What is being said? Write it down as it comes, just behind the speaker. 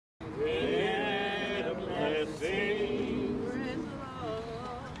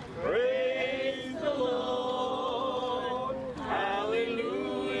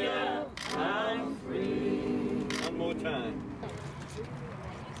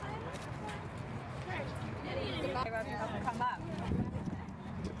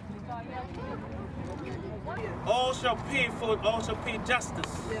shall pay for it, also pay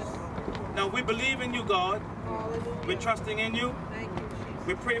justice. Yes. Now we believe in you, God. Hallelujah. We're trusting in you. Thank you, Jesus.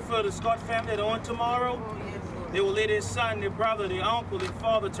 We pray for the Scott family that on tomorrow. Oh, yes, Lord. They will lay their son, their brother, their uncle, their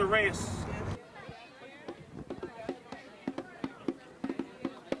father to rest.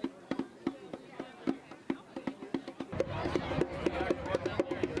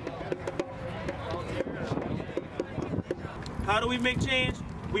 How do we make change?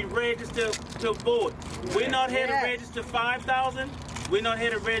 We register to vote. We're not here to register 5,000. We're not here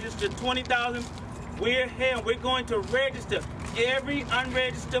to register 20,000. We're here and we're going to register every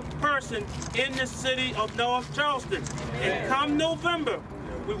unregistered person in the city of North Charleston. And come November,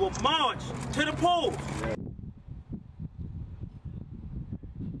 we will march to the polls.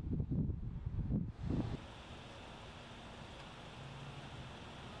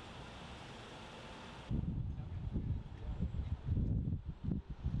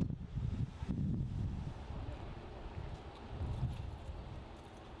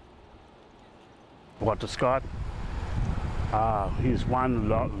 Walter Scott, he's one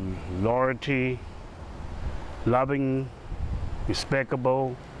loyalty, loving,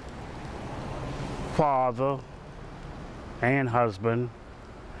 respectable father and husband,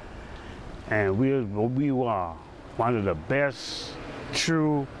 and we are one of the best,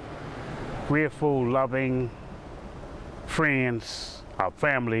 true, grateful, loving friends, our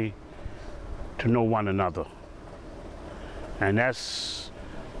family, to know one another. And that's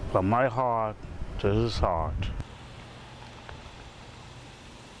from my heart to his heart.